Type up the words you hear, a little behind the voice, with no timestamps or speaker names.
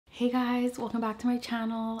Hey guys, welcome back to my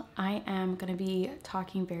channel. I am gonna be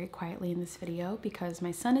talking very quietly in this video because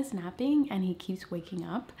my son is napping and he keeps waking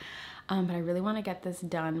up. But I really want to get this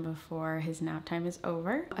done before his nap time is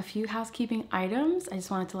over. A few housekeeping items. I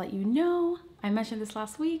just wanted to let you know. I mentioned this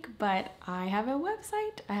last week, but I have a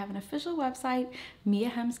website. I have an official website,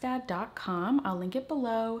 miahemstad.com. I'll link it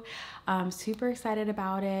below. I'm super excited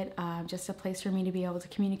about it. Just a place for me to be able to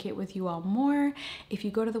communicate with you all more. If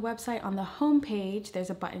you go to the website, on the home page, there's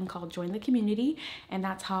a button called Join the Community, and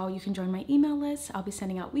that's how you can join my email list. I'll be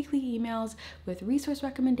sending out weekly emails with resource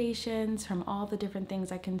recommendations from all the different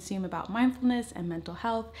things I consume about mindfulness and mental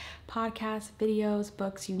health, podcasts, videos,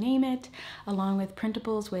 books, you name it, along with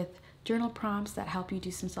printables with journal prompts that help you do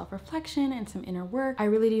some self-reflection and some inner work. I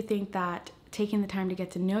really do think that taking the time to get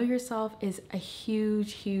to know yourself is a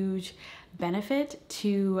huge benefit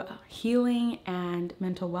to healing and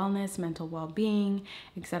mental wellness, mental well-being,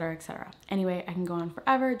 etc., etc. Anyway, I can go on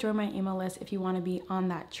forever. Join my email list if you want to be on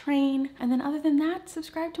that train. And then other than that,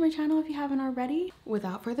 subscribe to my channel if you haven't already.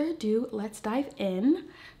 Without further ado, let's dive in.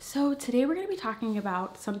 So today we're going to be talking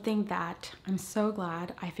about something that I'm so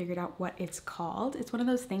glad I figured out what it's called. It's one of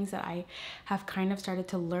those things that I have kind of started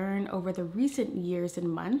to learn over the recent years and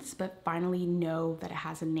months, but finally know that it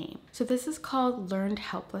has a name. So this is called learned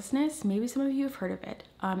helplessness. Maybe some of you have heard of it.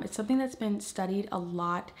 It's something that's been studied a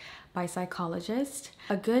lot by psychologists.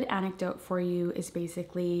 A good anecdote for you is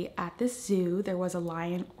basically at this zoo, there was a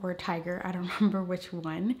lion or a tiger, I don't remember which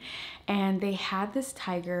one, and they had this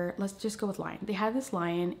tiger, let's just go with lion. They had this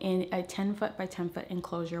lion in a 10-foot by 10-foot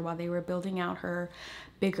enclosure while they were building out her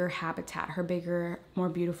bigger habitat, her bigger, more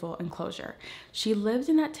beautiful enclosure. She lived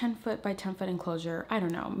in that 10-foot by 10-foot enclosure, I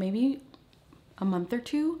don't know, maybe a month or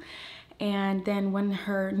two. And then when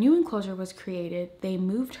her new enclosure was created, they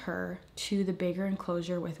moved her to the bigger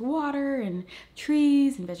enclosure with water and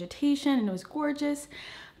trees and vegetation, and it was gorgeous.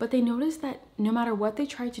 But they noticed that no matter what they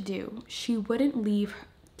tried to do, she wouldn't leave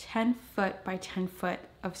 10-foot by 10-foot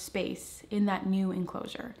of space in that new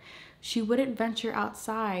enclosure. She wouldn't venture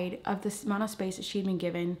outside of this amount of space that she had been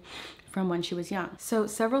given from when she was young. So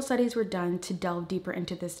several studies were done to delve deeper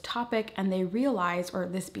into this topic, and they realized, or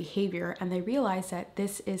this behavior, and they realized that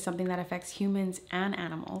this is something that affects humans and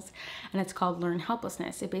animals, and it's called learned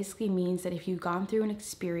helplessness. It basically means that if you've gone through an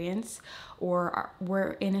experience or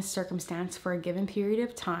were in a circumstance for a given period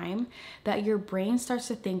of time, that your brain starts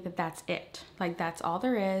to think that that's it. Like that's all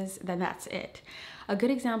there is, then that's it. A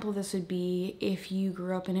good example of this would be if you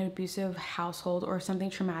grew up in an abusive household or something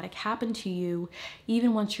traumatic happened to you,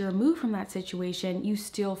 even once you're removed from that situation, you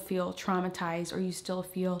still feel traumatized, or you still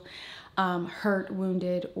feel hurt,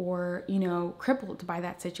 wounded, or, crippled by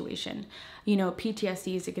that situation.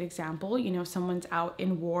 PTSD is a good example. Someone's out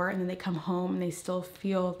in war and then they come home and they still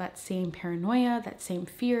feel that same paranoia, that same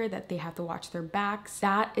fear that they have to watch their backs.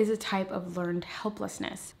 That is a type of learned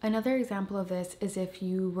helplessness. Another example of this is if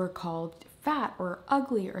you were called fat or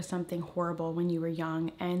ugly or something horrible when you were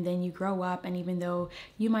young, and then you grow up, and even though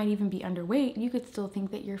you might even be underweight, you could still think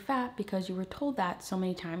that you're fat because you were told that so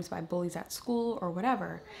many times by bullies at school or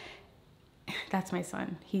whatever. That's my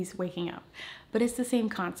son, he's waking up. But it's the same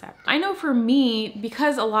concept. I know for me,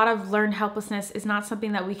 because a lot of learned helplessness is not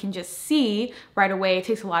something that we can just see right away, it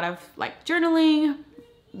takes a lot of journaling,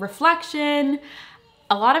 reflection,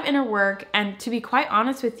 a lot of inner work, and to be quite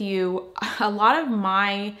honest with you,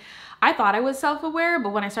 I thought I was self-aware, but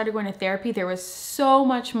when I started going to therapy, there was so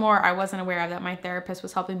much more I wasn't aware of that my therapist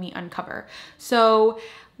was helping me uncover. So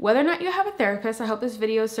whether or not you have a therapist, I hope this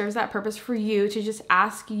video serves that purpose for you, to just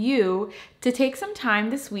ask you to take some time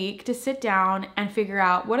this week to sit down and figure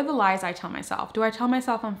out, what are the lies I tell myself? Do I tell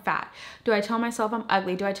myself I'm fat? Do I tell myself I'm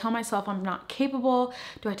ugly? Do I tell myself I'm not capable?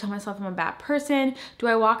 Do I tell myself I'm a bad person? Do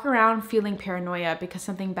I walk around feeling paranoia because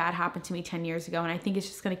something bad happened to me 10 years ago and I think it's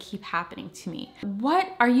just gonna keep happening to me?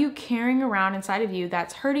 What are you carrying around inside of you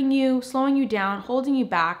that's hurting you, slowing you down, holding you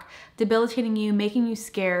back, debilitating you, making you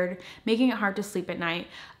scared, making it hard to sleep at night?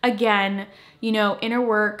 Again, inner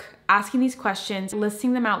work, asking these questions,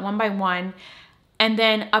 listing them out one by one, and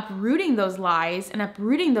then uprooting those lies and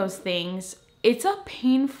uprooting those things. It's a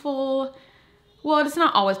painful, well, it's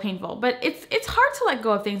not always painful, but it's hard to let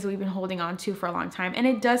go of things that we've been holding on to for a long time, and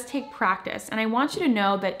it does take practice. And I want you to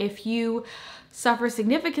know that if you suffer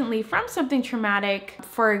significantly from something traumatic,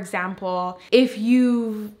 for example, if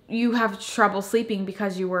you have trouble sleeping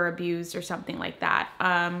because you were abused or something like that,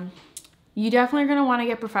 you definitely are going to want to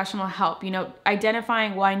get professional help.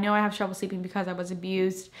 Identifying, well, I know I have trouble sleeping because I was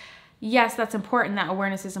abused. yes, that's important, that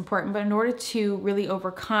awareness is important, but in order to really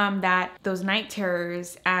overcome those night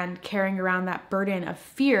terrors and carrying around that burden of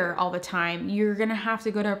fear all the time, you're gonna have to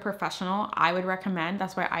go to a professional. I would recommend,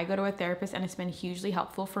 that's why I go to a therapist, and it's been hugely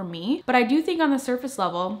helpful for me. But I do think on the surface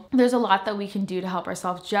level, there's a lot that we can do to help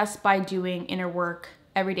ourselves just by doing inner work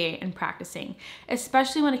every day and practicing,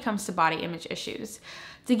 especially when it comes to body image issues.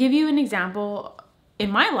 To give you an example, in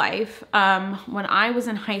my life, when I was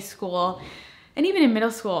in high school, and even in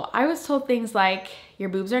middle school, I was told things like, your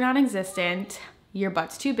boobs are non-existent, your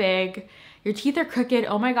butt's too big, your teeth are crooked,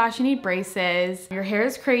 oh my gosh, you need braces, your hair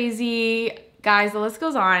is crazy. Guys, the list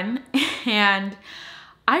goes on. And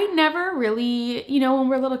I never really, you know, when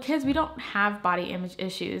we're little kids, we don't have body image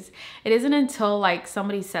issues. It isn't until like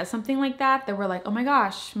somebody says something like that we're like, oh my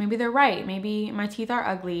gosh, maybe they're right. Maybe my teeth are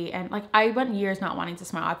ugly. And like, I went years not wanting to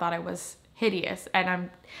smile. I thought I was hideous. And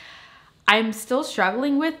I'm still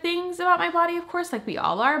struggling with things about my body, of course, like we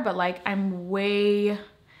all are, but like I'm way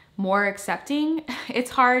more accepting.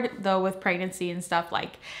 It's hard though with pregnancy and stuff,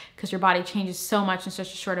 like, because your body changes so much in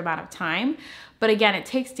such a short amount of time. But again, it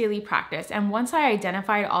takes daily practice. And once I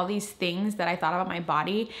identified all these things that I thought about my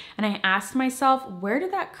body, and I asked myself, where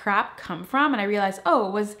did that crap come from? And I realized, oh,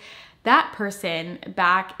 it was that person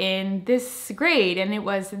back in this grade, and it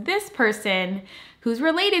was this person who's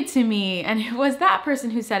related to me, and it was that person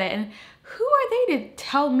who said it. And who are they to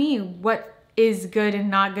tell me what is good and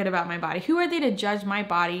not good about my body? Who are they to judge my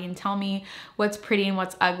body and tell me what's pretty and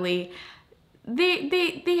what's ugly?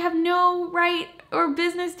 They have no right or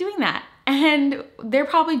business doing that. And they're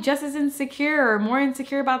probably just as insecure or more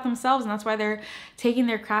insecure about themselves, and that's why they're taking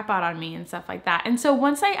their crap out on me and stuff like that. And so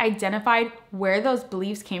once I identified where those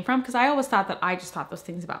beliefs came from, because I always thought that I just thought those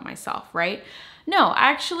things about myself, right? No,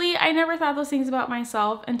 actually, I never thought those things about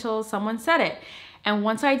myself until someone said it. And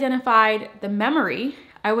once I identified the memory,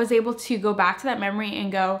 I was able to go back to that memory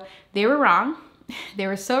and go, they were wrong. They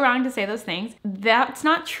were so wrong to say those things. That's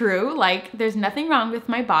not true. Like, there's nothing wrong with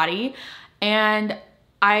my body. And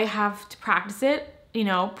I have to practice it, you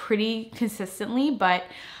know, pretty consistently, but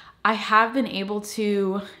I have been able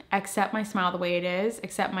to accept my smile the way it is,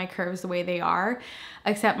 accept my curves the way they are,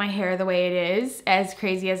 accept my hair the way it is, as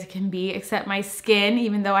crazy as it can be, accept my skin,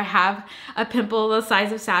 even though I have a pimple the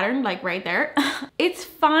size of Saturn, like right there. It's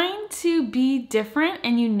fine to be different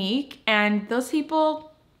and unique, and those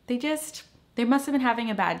people, they must have been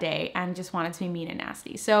having a bad day and just wanted to be mean and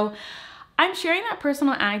nasty. So I'm sharing that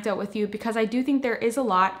personal anecdote with you because I do think there is a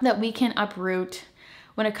lot that we can uproot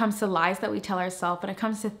when it comes to lies that we tell ourselves, when it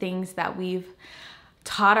comes to things that we've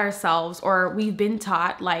taught ourselves or we've been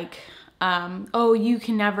taught, like, oh, you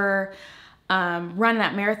can never run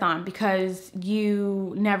that marathon because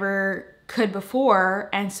you never could before,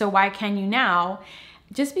 and so why can you now?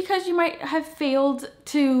 Just because you might have failed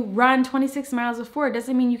to run 26 miles before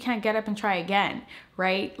doesn't mean you can't get up and try again,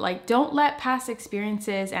 right? Like, don't let past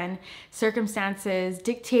experiences and circumstances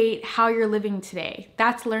dictate how you're living today.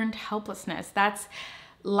 That's learned helplessness. That's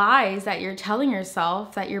lies that you're telling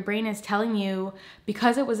yourself, that your brain is telling you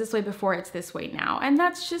because it was this way before, it's this way now. And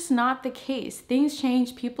that's just not the case. Things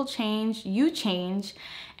change, people change, you change,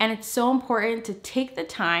 and it's so important to take the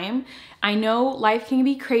time. I know life can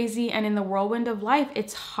be crazy, and in the whirlwind of life,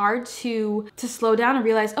 it's hard to slow down and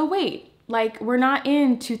realize, oh wait, like, we're not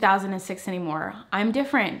in 2006 anymore. I'm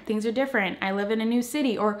different, things are different. I live in a new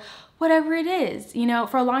city, or whatever it is. You know,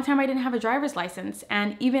 for a long time I didn't have a driver's license,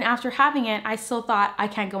 and even after having it, I still thought I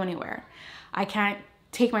can't go anywhere. I can't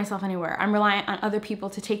take myself anywhere. I'm reliant on other people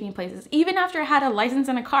to take me places. Even after I had a license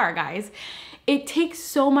and a car, guys, it takes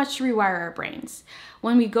so much to rewire our brains.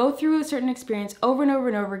 When we go through a certain experience over and over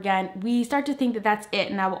and over again, we start to think that that's it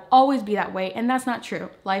and that will always be that way, and that's not true.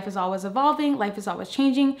 Life is always evolving, life is always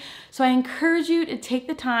changing. So I encourage you to take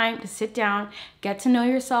the time to sit down, get to know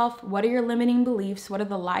yourself. What are your limiting beliefs? What are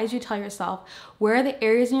the lies you tell yourself? Where are the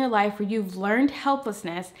areas in your life where you've learned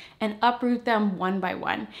helplessness, and uproot them one by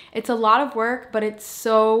one. It's a lot of work, but it's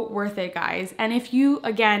so worth it, guys. And if you,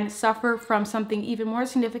 again, suffer from something even more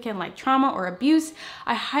significant like trauma or abuse,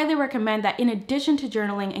 I highly recommend that in addition to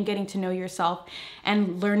journaling and getting to know yourself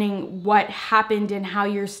and learning what happened and how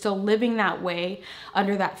you're still living that way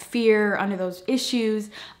under that fear, under those issues,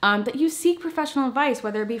 that you seek professional advice,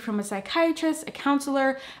 whether it be from a psychiatrist, a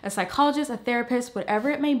counselor, a psychologist, a therapist, whatever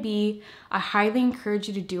it may be. I highly encourage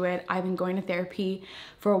you to do it. I've been going to therapy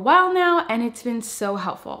for a while now, and it's been so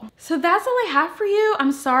helpful. So that's all I have for you.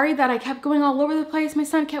 I'm sorry that I kept going all over the place. My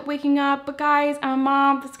son kept waking up, but guys, I'm a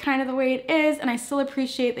mom. That's kind of the way it is, and I still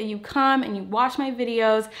appreciate that you come and you watch my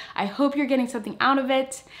videos. I hope you're getting something out of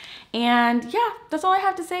it. And yeah, that's all I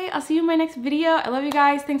have to say. I'll see you in my next video. I love you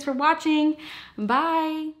guys. Thanks for watching.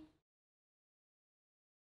 Bye.